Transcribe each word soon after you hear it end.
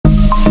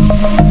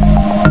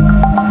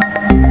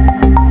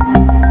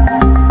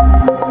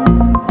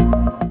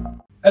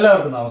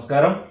എല്ലാവർക്കും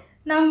നമസ്കാരം.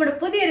 നമ്മുടെ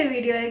പുതിയൊരു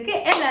വീഡിയോയിലേക്ക്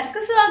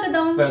എല്ലാവർക്കും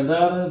സ്വാഗതം.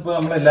 എന്താണ് ഇപ്പൊ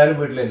നമ്മളെല്ലാരും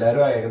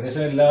വീട്ടിലെല്ലാരും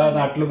ഏകദേശം എല്ലാ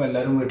നാട്ടിലും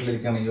എല്ലാരും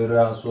വീട്ടിലിരിക്കുകയാണ്. ഈ ഒരു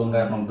അസുഖം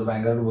കാരണം ഇത്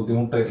ഭയങ്കര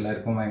ബുദ്ധിമുട്ട്,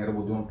 എല്ലാവർക്കും ഭയങ്കര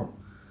ബുദ്ധിമുട്ടും.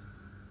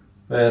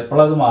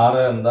 എപ്പോഴത്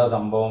മാറുക, എന്താ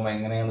സംഭവം,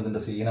 എങ്ങനെയാണ്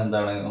ഇതിന്റെ സീൻ,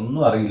 എന്താണ്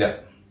ഒന്നും അറിയില്ല.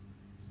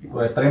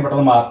 ഇപ്പൊ എത്രയും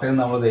പെട്ടെന്ന് മാറട്ടെ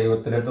എന്ന് നമ്മൾ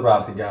ദൈവത്തിനടുത്ത്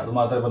പ്രാർത്ഥിക്കുക. അത്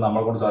മാത്രമേ ഇപ്പൊ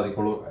നമ്മളെ കൊണ്ട്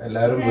സാധിക്കുള്ളൂ.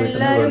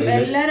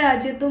 എല്ലാ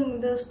രാജ്യത്തും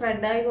ഇത്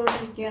സ്പ്രെഡ്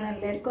ആയിക്കൊണ്ടിരിക്കുകയാണ്,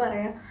 എല്ലാവർക്കും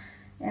അറിയാം.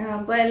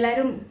 അപ്പൊ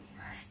എല്ലാരും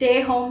സ്റ്റേ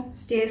ഹോം,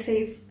 സ്റ്റേ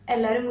സേഫ്,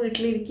 എല്ലാരും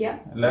വീട്ടിലിരിക്കുക.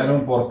 എല്ലാരും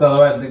പുറത്ത്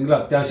അഥവാ എന്തെങ്കിലും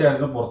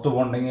അത്യാവശ്യമായിരുന്നു പുറത്ത്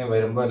പോകണ്ടെങ്കിൽ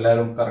വരുമ്പോ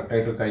എല്ലാരും കറക്റ്റ്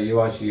ആയിട്ട് കൈ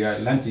വാഷ് ചെയ്യുക,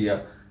 എല്ലാം ചെയ്യുക.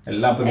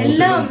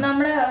 എല്ലാം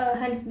നമ്മുടെ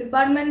ഹെൽത്ത്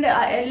ഡിപ്പാർട്ട്മെന്റ്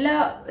എല്ലാ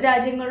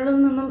രാജ്യങ്ങളിലും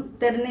നിന്നും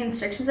തരുന്ന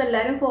ഇൻസ്ട്രക്ഷൻസ്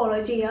എല്ലാരും ഫോളോ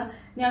ചെയ്യുക.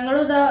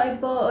 ഞങ്ങളും ഇതാ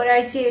ഇപ്പൊ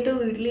ഒരാഴ്ചയായിട്ട്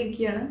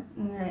വീട്ടിലിരിക്കുകയാണ്.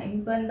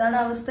 ഇപ്പൊ എന്താണ്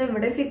അവസ്ഥ,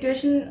 ഇവിടെ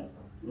സിറ്റുവേഷൻ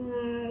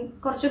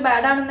കുറച്ച്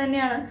ബാഡ് ആണെന്ന്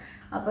തന്നെയാണ്.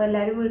 അപ്പൊ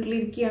എല്ലാരും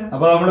വീട്ടിലിരിക്കുകയാണ്.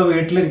 അപ്പൊ നമ്മള്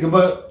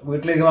വീട്ടിലിരിക്കുമ്പോ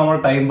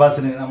നമ്മള് ടൈം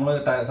പാസിന് നമ്മള്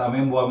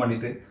സമയം പോകാൻ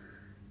വേണ്ടിട്ട്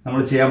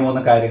നമ്മൾ ചെയ്യാൻ പോകുന്ന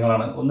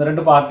കാര്യങ്ങളാണ്.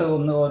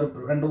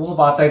 രണ്ട് മൂന്ന്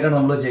പാർട്ടായിട്ടാണ്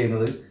നമ്മൾ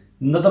ചെയ്യുന്നത്.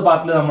 ഇന്നത്തെ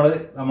പാർട്ടിൽ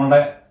നമ്മുടെ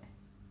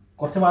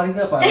കുറച്ച്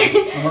മാറിയിട്ട്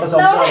നമ്മുടെ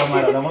സ്വന്തം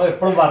ആളന്മാരാണ്. നമ്മൾ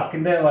എപ്പോഴും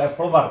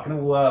വർക്കിന്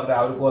പോവുക,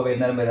 രാവിലെ പോവുക,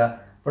 വൈകുന്നേരം വരിക.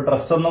 ഇപ്പൊ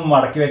ഡ്രസ്സൊന്നും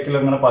മടക്കി വെക്കലോ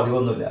അങ്ങനെ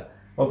പതിവൊന്നുമില്ല.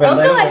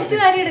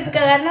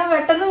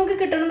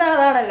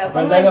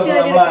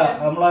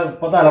 നമ്മളെ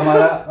ഇപ്പത്തെ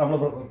അലമാര നമ്മൾ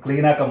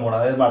ക്ലീൻ ആക്കാൻ പോകണം.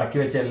 അതായത് മടക്കി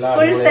വെച്ച എല്ലാ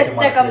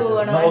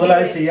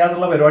മുതലായി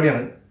ചെയ്യാനുള്ള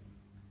പരിപാടിയാണ്.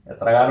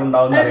 എത്ര കാലം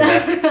ഉണ്ടാവും അറിയില്ല.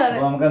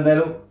 അപ്പൊ നമുക്ക്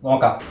എന്തായാലും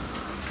നോക്കാം.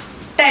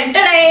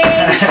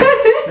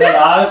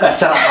 ആകെ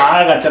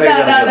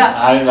കച്ചറായിട്ട്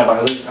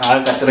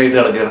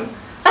കിടക്കുകയാണ്.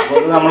 അപ്പൊ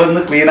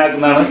നമ്മളിന്ന് ക്ലീൻ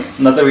ആക്കുന്നതാണ്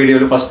ഇന്നത്തെ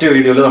വീഡിയോയില്. ഫസ്റ്റ്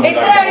വീഡിയോയില് നമുക്ക്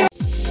കാണിക്കാം.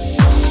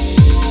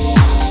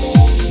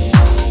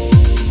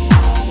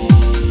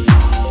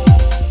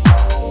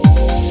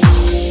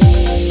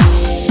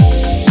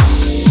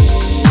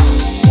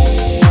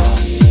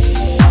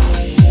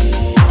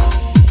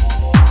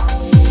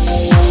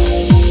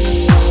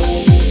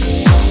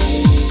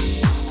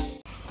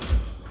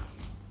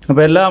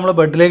 അപ്പോൾ എല്ലാം നമ്മൾ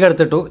ബെഡിലേക്ക്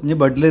എടുത്തിട്ടു. ഇനി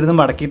ബെഡിലിരുന്ന്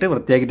മടക്കിയിട്ട്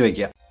വൃത്തിയാക്കിയിട്ട്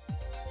വയ്ക്കുക.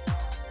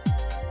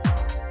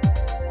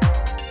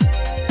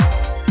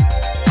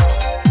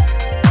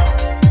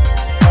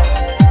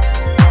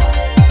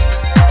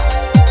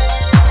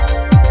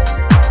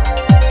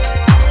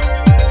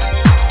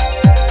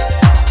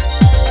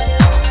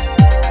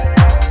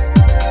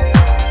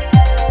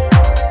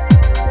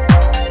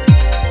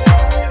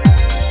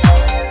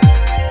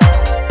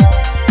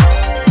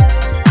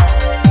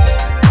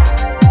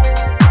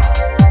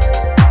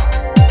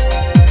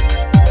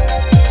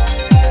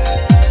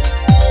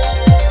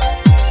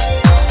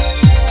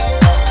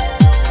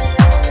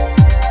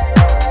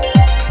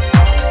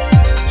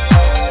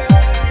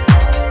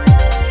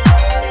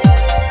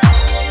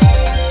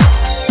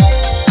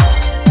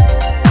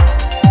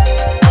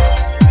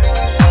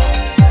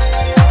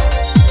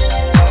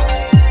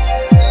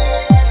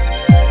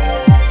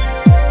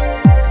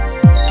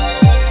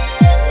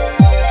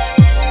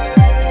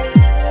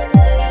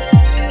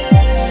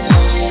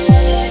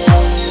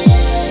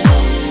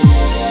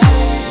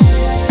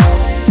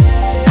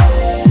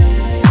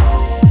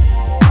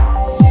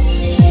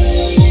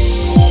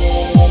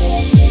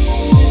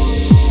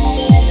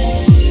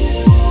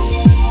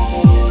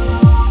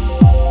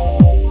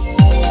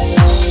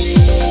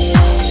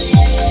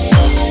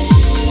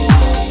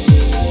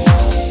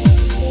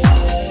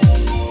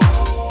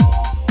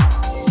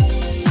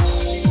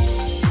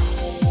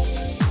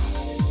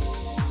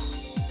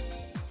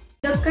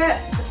 ഇതൊക്കെ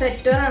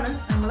സെറ്ററാണ്.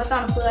 നമ്മളെ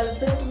തണുപ്പ്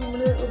കാലത്ത്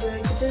നമ്മൾ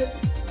ഉപയോഗിച്ചിട്ട്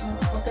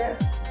ഒക്കെ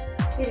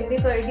ഇരുമ്പി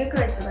കഴുകിയൊക്കെ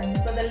വെച്ചതാണ്.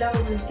 ഇനിയിപ്പോൾ അതെല്ലാം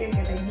ഉപയോഗിക്കുക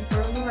വെക്കട്ടെ.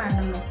 ഇനിയിപ്പോഴൊന്നും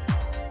വേണ്ടല്ലോ.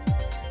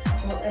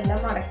 അപ്പോൾ എല്ലാം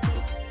മടക്കി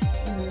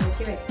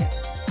ഉള്ളിലേക്ക് വെക്കാം.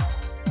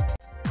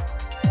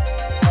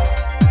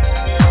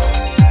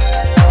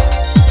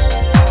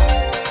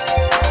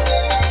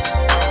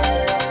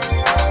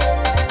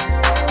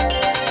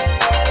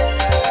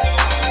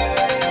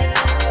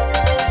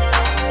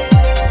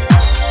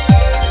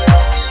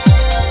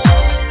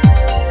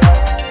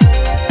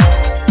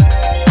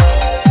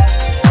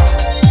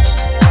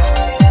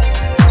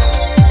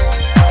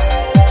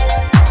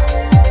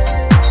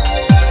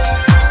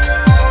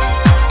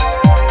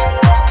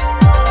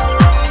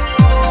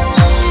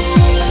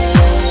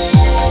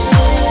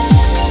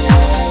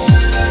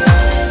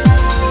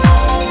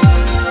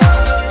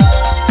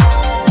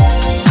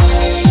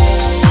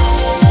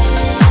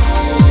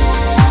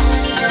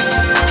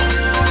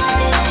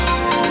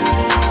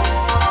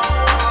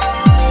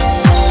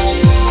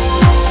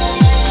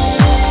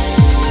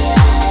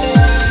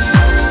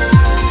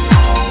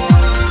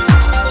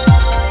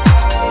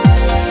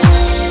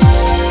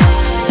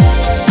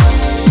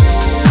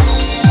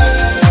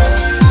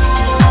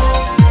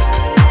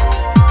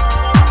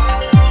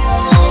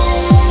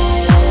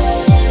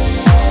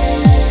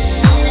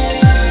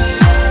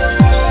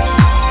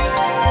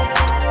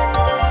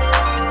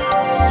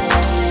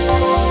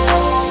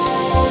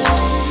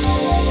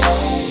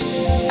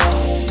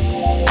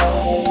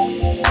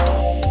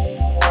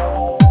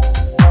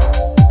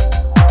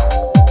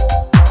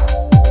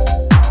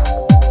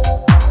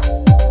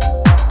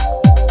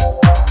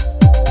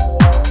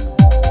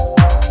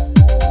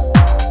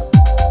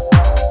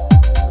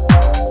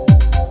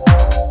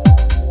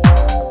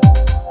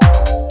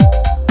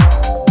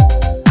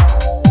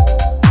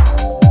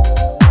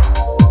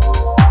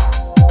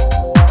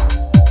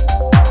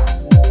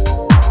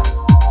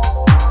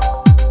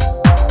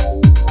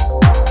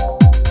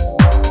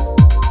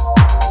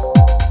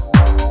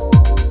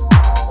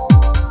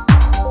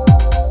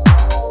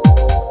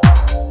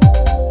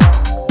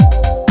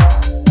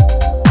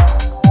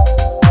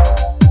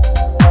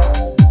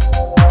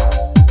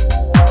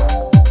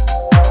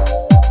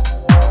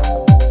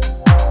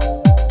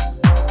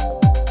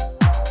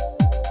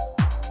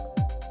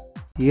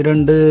 ഈ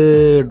 2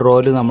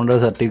 ഡ്രോയിൽ നമ്മുടെ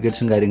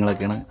സർട്ടിഫിക്കറ്റ്സും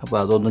കാര്യങ്ങളൊക്കെയാണ്. അപ്പോൾ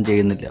അതൊന്നും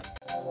ചെയ്യുന്നില്ല.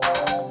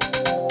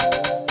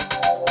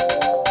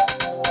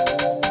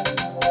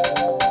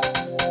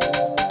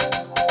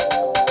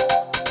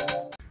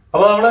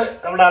 അപ്പോൾ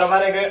നമ്മുടെ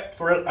അലമാരയൊക്കെ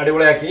ഫുൾ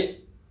അടിപൊളിയാക്കി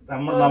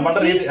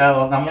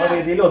നമ്മുടെ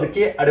രീതിയിൽ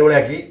ഒതുക്കി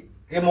അടിപൊളിയാക്കി.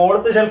 ഈ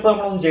മുകളത്തെ ഷെൽഫ്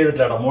നമ്മളൊന്നും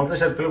ചെയ്തിട്ടില്ല കേട്ടോ. മുകളത്തെ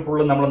ഷെൽഫിൽ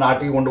ഫുള്ള് നമ്മൾ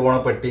നാട്ടിൽ കൊണ്ടുപോകണ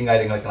പെട്ടിയും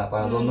കാര്യങ്ങളൊക്കെയാണ്. അപ്പൊ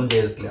അതൊന്നും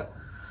ചെയ്തിട്ടില്ല.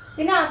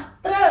 പിന്നെ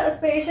അത്ര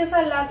സ്പേഷ്യസ്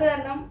അല്ലാത്ത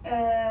കാരണം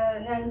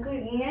ഞങ്ങക്ക്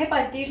ഇങ്ങനെ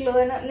പറ്റിയിട്ടുള്ളൂ.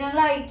 ഞങ്ങൾ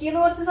ഐക്യന്ന്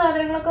കുറച്ച്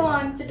സാധനങ്ങളൊക്കെ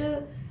വാങ്ങിച്ചിട്ട്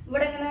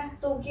ഇവിടെ ഇങ്ങനെ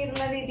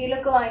തൂക്കിയിടുന്ന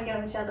രീതിയിലൊക്കെ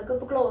വാങ്ങിക്കണം. പക്ഷെ അതൊക്കെ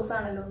ഇപ്പൊ ക്ലോസ്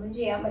ആണല്ലോ, ഒന്നും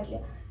ചെയ്യാൻ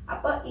പറ്റില്ല.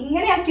 അപ്പൊ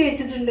ഇങ്ങനെ ആക്കി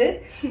വെച്ചിട്ടുണ്ട്.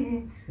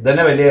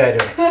 ഇതന്നെ വലിയ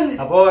കാര്യമാണ്.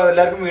 അപ്പൊ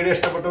എല്ലാവർക്കും വീഡിയോ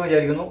ഇഷ്ടപ്പെട്ടു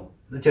വിചാരിക്കുന്നു.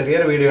 ഇത്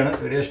ചെറിയൊരു വീഡിയോ ആണ്.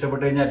 വീഡിയോ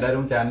ഇഷ്ടപ്പെട്ടു കഴിഞ്ഞാൽ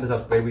എല്ലാവരും ചാനൽ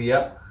സബ്സ്ക്രൈബ്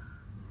ചെയ്യുക,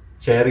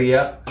 ഷെയർ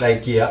ചെയ്യുക,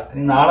 ലൈക്ക് ചെയ്യുക.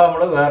 ഇനി നാളെ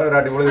നമ്മൾ വേറെ ഒരു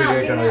അടിപൊളി വീഡിയോ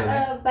ആയിട്ടാണ്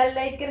വരുന്നത്.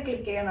 ബെല്ലൈക്കൺ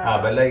ക്ലിക്ക് ചെയ്യണം.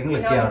 ബെല്ലൈക്കൺ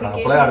ക്ലിക്ക് ചെയ്യണം.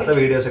 അപ്പോഴേ അടുത്ത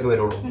വീഡിയോസ് ഒക്കെ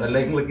വരുള്ളൂ.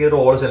 ബെല്ലൈക്കൺ ക്ലിക്ക് ചെയ്ത്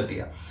ഓൾ സെലക്ട്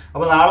ചെയ്യാം.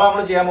 അപ്പൊ നാളെ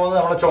നമ്മൾ ചെയ്യാൻ പോകുന്നത്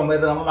നമ്മുടെ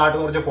ചുമരിൽ നമ്മുടെ നാട്ടിൽ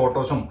കുറച്ച്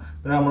ഫോട്ടോസും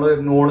പിന്നെ നമ്മൾ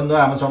നൂളിന്നോ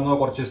ആമസോണിന്നോ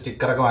കുറച്ച്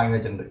സ്റ്റിക്കറൊക്കെ വാങ്ങി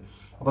വെച്ചിട്ടുണ്ട്.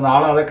 അപ്പൊ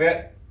നാളെ അതൊക്കെ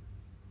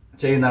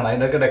ചെയ്യുന്നതാണ്.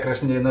 അതിൻ്റെയൊക്കെ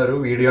ഡെക്കറേഷൻ ചെയ്യുന്ന ഒരു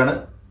വീഡിയോ ആണ്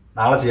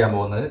നാളെ ചെയ്യാൻ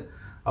പോകുന്നത്.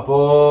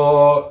 അപ്പോൾ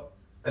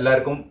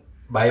എല്ലാവർക്കും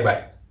ബൈ ബൈ.